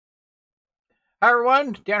Hi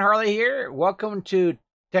everyone, Dan Harley here. Welcome to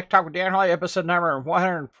Tech Talk with Dan Harley, episode number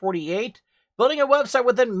 148. Building a website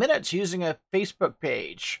within minutes using a Facebook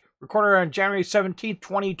page. Recorded on January 17th,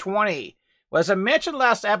 2020. Well, as I mentioned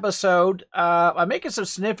last episode, I'm making some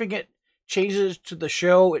significant changes to the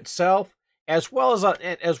show itself, as well as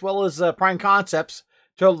Prime Concepts,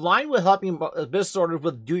 to align with helping business owners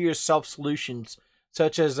with do-yourself solutions,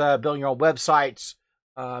 such as building your own websites,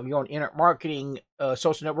 your own internet marketing,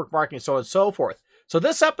 social network marketing, so on and so forth. So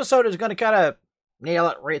this episode is going to kind of nail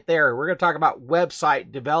it right there. We're going to talk about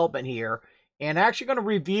website development here, and actually going to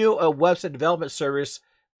review a website development service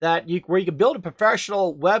where you can build a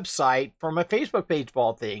professional website from a Facebook page of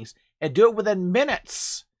all things, and do it within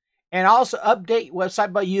minutes, and also update your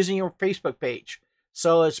website by using your Facebook page.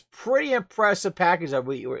 So it's pretty impressive package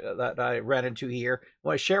that I ran into here. I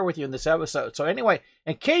want to share with you in this episode. So anyway,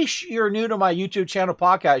 in case you're new to my YouTube channel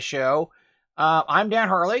podcast show, I'm Dan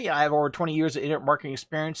Harley. I have over 20 years of internet marketing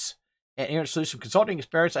experience and internet solution consulting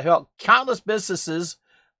experience. I help countless businesses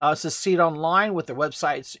succeed online with their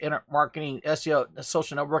websites, internet marketing, SEO,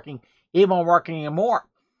 social networking, email marketing, and more.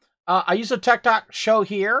 I use a Tech Talk show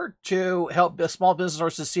here to help small business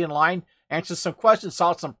owners succeed online, answer some questions,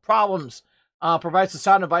 solve some problems, provide some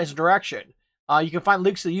sound advice and direction. You can find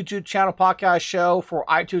links to the YouTube channel podcast show for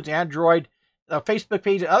iTunes, Android, Facebook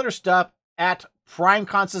page, and other stuff at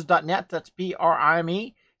primeconcepts.net. That's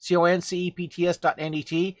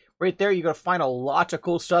primeconcepts.net. Right there, you're going to find a lot of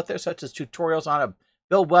cool stuff there, such as tutorials on how to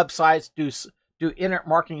build websites, do internet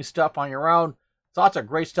marketing stuff on your own. Lots of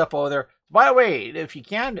great stuff over there. By the way, if you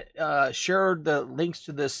can, share the links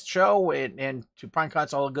to this show and to Prime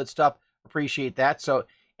Concepts, all the good stuff. Appreciate that. So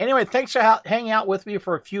anyway, thanks for hanging out with me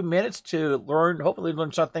for a few minutes to hopefully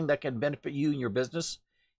learn something that can benefit you and your business.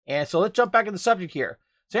 And so let's jump back in the subject here.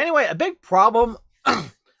 So anyway, a big problem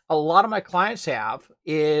a lot of my clients have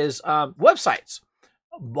is websites.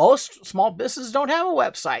 Most small businesses don't have a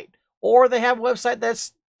website, or they have a website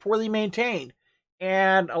that's poorly maintained.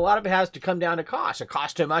 And a lot of it has to come down to cost. It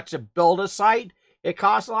costs too much to build a site. It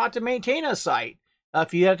costs a lot to maintain a site.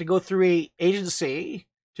 If you have to go through an agency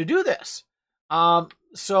to do this.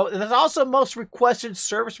 So there's also most requested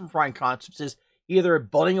service from Prime Concepts is either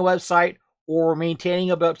building a website or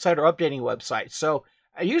maintaining a website or updating a website. So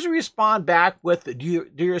I usually respond back with the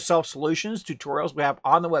do-yourself solutions tutorials we have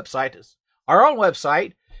on the website, our own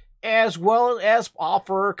website, as well as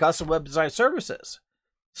offer custom web design services.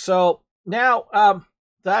 So now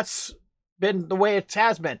that's been the way it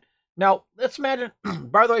has been. Now let's imagine,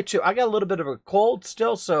 by the way, too, I got a little bit of a cold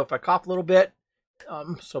still, so if I cough a little bit,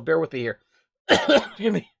 so bear with me here.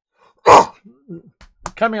 Excuse me.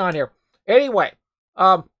 Coming on here. Anyway,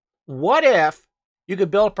 what if you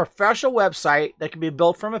could build a professional website that can be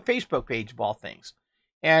built from a Facebook page of all things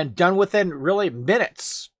and done within really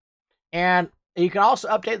minutes? And you can also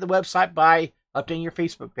update the website by updating your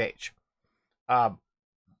Facebook page. The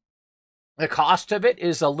cost of it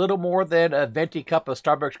is a little more than a venti cup of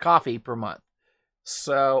Starbucks coffee per month.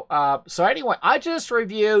 So anyway, I just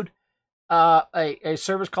reviewed a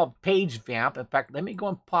service called PageVamp. In fact, let me go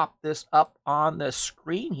and pop this up on the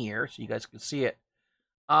screen here so you guys can see it.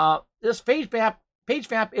 This PageVamp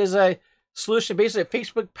is a solution, basically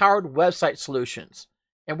Facebook-powered website solutions.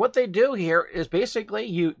 And what they do here is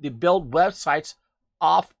basically they build websites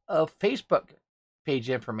off of Facebook page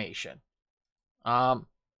information. You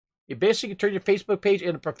basically turn your Facebook page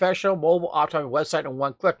into a professional mobile optimized website in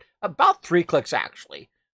one click. About 3 clicks, actually.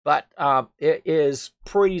 But it is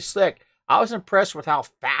pretty slick. I was impressed with how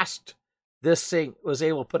fast this thing was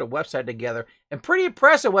able to put a website together. And pretty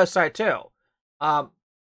impressive website, too.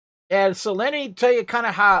 And so let me tell you kind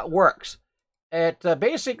of how it works.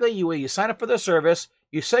 Basically, you sign up for the service.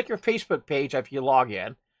 You select your Facebook page after you log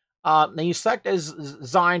in. Then you select as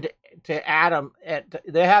designed to add them.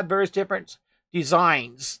 They have various different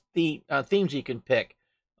designs, the themes you can pick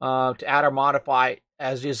to add or modify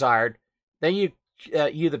as desired. Then you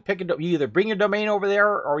either bring your domain over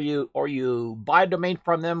there, or you buy a domain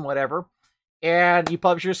from them, whatever, and you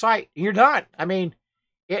publish your site. And you're done. I mean,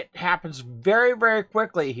 it happens very, very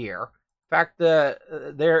quickly here. In fact,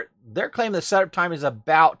 their claim the setup time is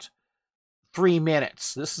about 3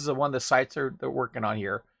 minutes. This is one of the sites they're working on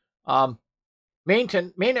here.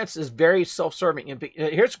 Maintenance is very self-serving. And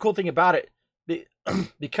here's the cool thing about it.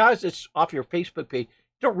 Because it's off your Facebook page,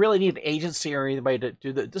 you don't really need an agency or anybody to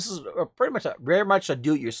do that. This is pretty much very much a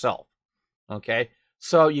do-it-yourself. Okay,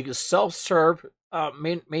 so you can self-serve,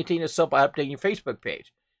 maintain yourself by updating your Facebook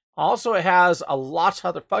page. Also, it has a lots of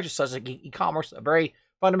other functions such as eCommerce, a very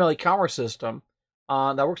fundamental e-commerce system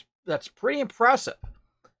that works. That's pretty impressive.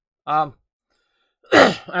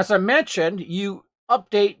 As I mentioned, you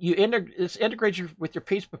update, it integrates with your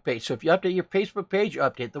Facebook page. So if you update your Facebook page, you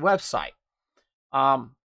update the website.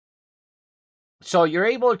 So you're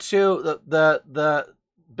able to, the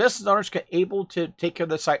business owners get able to take care of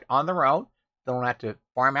the site on their own. They don't have to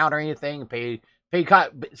farm out or anything, pay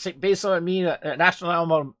basically an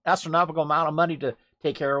astronomical amount of money to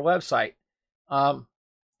take care of a website.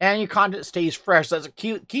 And your content stays fresh. That's a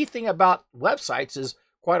key thing about websites is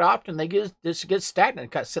quite often they get stagnant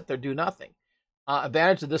and kind of sit there do nothing.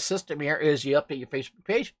 Advantage of this system here is you update your Facebook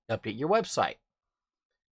page, update your website.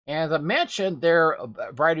 And as I mentioned, there are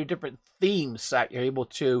a variety of different themes that you're able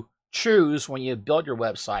to choose when you build your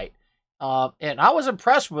website. And I was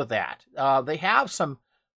impressed with that. They have some,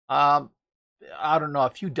 I don't know, a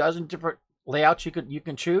few dozen different layouts you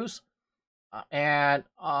can choose. And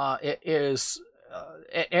it is,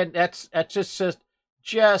 and that's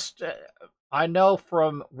just I know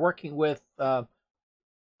from working with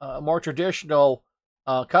more traditional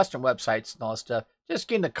custom websites and all that stuff, just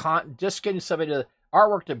getting somebody to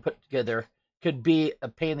artwork to put together could be a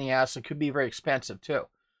pain in the ass. It could be very expensive too.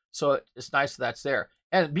 So it's nice that's there.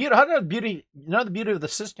 And the beauty of the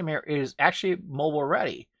system here is actually mobile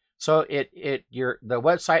ready. So the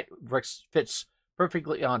website fits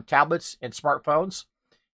perfectly on tablets and smartphones,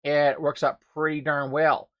 and it works out pretty darn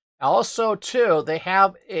well. Also, too, they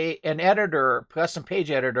have an editor, custom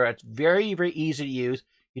page editor. That's very, very easy to use.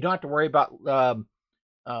 You don't have to worry about learning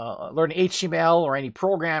HTML or any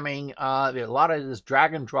programming. A lot of this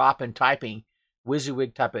drag and drop and typing,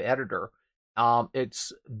 WYSIWYG type of editor.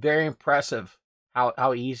 It's very impressive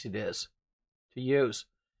how easy it is to use.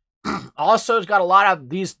 Also, it's got a lot of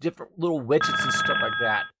these different little widgets and stuff like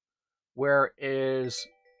that. Hang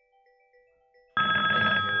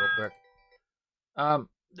on here real quick.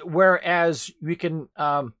 Whereas you can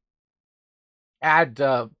add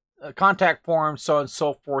contact forms, so on and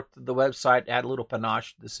so forth to the website, add a little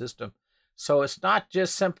panache to the system. So it's not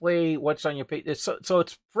just simply what's on your page. So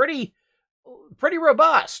it's pretty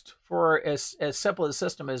robust for as simple a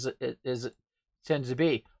system as it tends to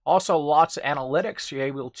be. Also, lots of analytics. You're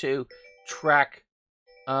able to track.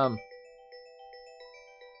 Bear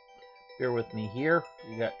with me here.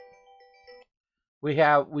 We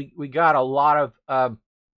got a lot of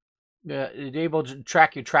able to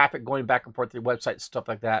track your traffic going back and forth to your website and stuff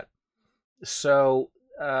like that. So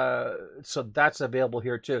that's available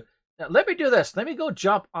here too. Now, let me do this. Let me go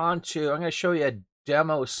jump onto. I'm going to show you a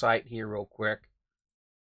demo site here real quick.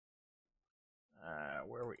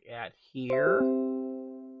 Where are we at here?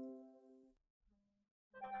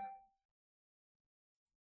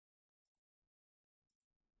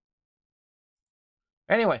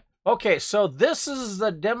 Anyway, okay, so this is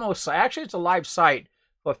the demo site. Actually, it's a live site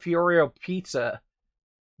for Fiorio Pizza.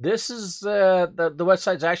 This is the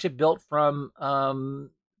website's actually built from a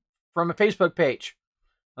Facebook page.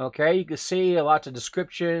 Okay, you can see a lot of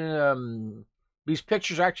description. These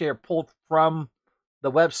pictures actually are pulled from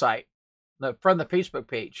the website, from the Facebook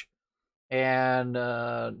page. And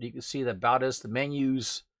you can see the about us, the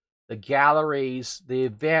menus, the galleries, the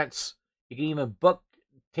events. You can even book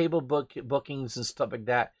table bookings and stuff like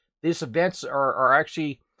that. These events are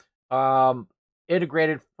actually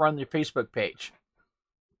integrated from your Facebook page.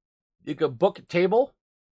 You can book a table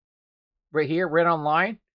right here, right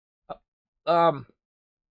online. I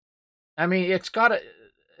mean, it's got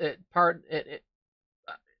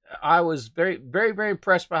I was very, very, very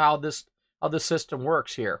impressed by how this system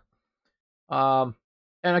works here. And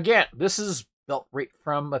again, this is built right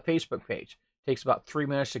from a Facebook page. It takes about 3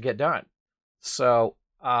 minutes to get done. So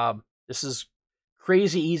this is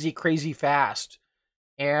crazy easy, crazy fast.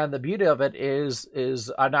 And the beauty of it is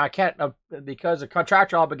I can't, because of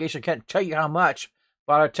contractual obligation, I can't tell you how much,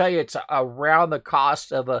 but I'll tell you it's around the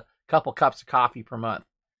cost of a couple cups of coffee per month.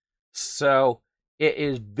 So it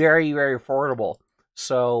is very, very affordable.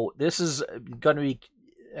 So this is going to be,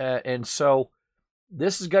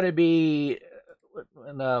 this is going to be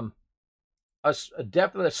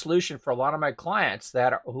definitely a solution for a lot of my clients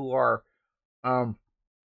who are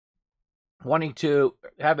wanting to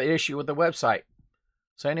have an issue with the website.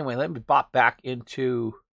 So anyway, let me pop back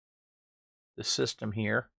into the system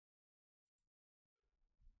here.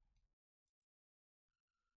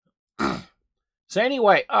 So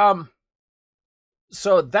anyway,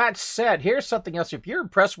 so that said, here's something else. If you're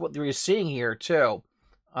impressed with what you're seeing here too,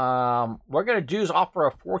 we're going to do is offer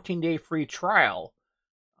a 14-day free trial.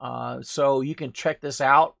 So you can check this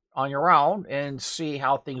out on your own and see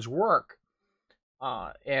how things work.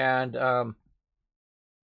 In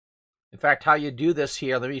fact, how you do this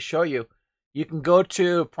here, let me show you. You can go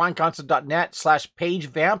to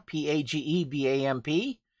primeconcept.net/pagevamp,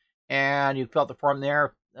 PAGEVAMP, and you fill out the form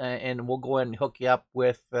there. and we'll go ahead and hook you up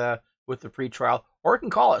with the free trial. Or you can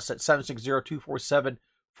call us at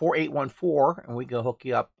 760-247-4814, and we can hook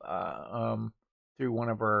you up through one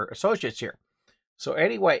of our associates here. So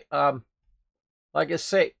anyway, like I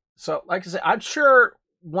say, I'm sure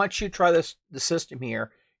once you try the system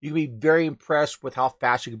here, you can be very impressed with how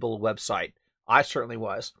fast you can build a website. I certainly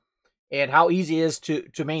was, and how easy it is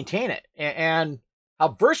to maintain it, and how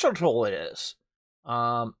versatile it is.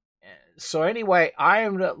 So anyway, I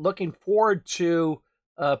am looking forward to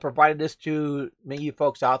providing this to many of you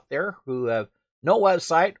folks out there who have no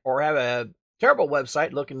website or have a terrible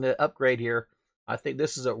website looking to upgrade here. I think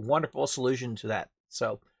this is a wonderful solution to that.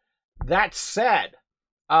 So that said,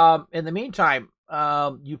 in the meantime,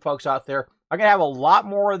 you folks out there, I'm gonna have a lot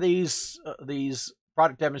more of these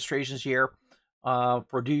product demonstrations here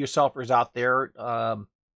for do-yourselfers out there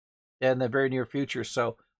in the very near future.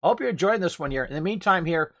 So I hope you're enjoying this one here. In the meantime,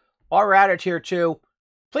 here, while we're at it here too,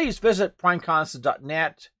 please visit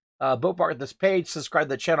primeconcepts.net, bookmark this page, subscribe to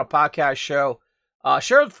the channel podcast show,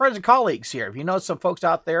 share with friends and colleagues here. If you know some folks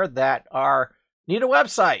out there that need a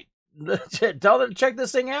website, tell them to check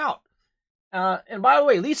this thing out. And by the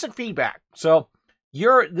way, leave some feedback. So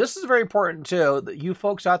this is very important too. That you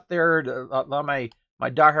folks out there, my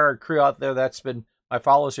diehard crew out there that's been my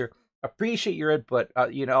followers here, appreciate your input.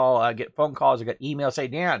 I get phone calls, I get emails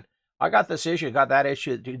saying, Dan, I got this issue, I got that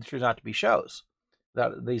issue. It turns out to be shows,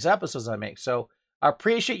 these episodes I make. So I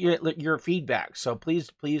appreciate your feedback. So please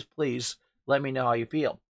let me know how you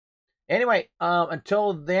feel. Anyway,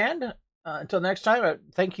 until then, until next time,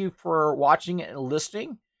 thank you for watching and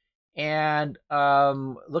listening, and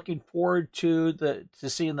looking forward to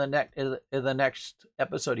seeing the next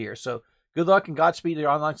episode here. So good luck and Godspeed to your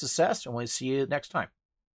online success, and we'll see you next time.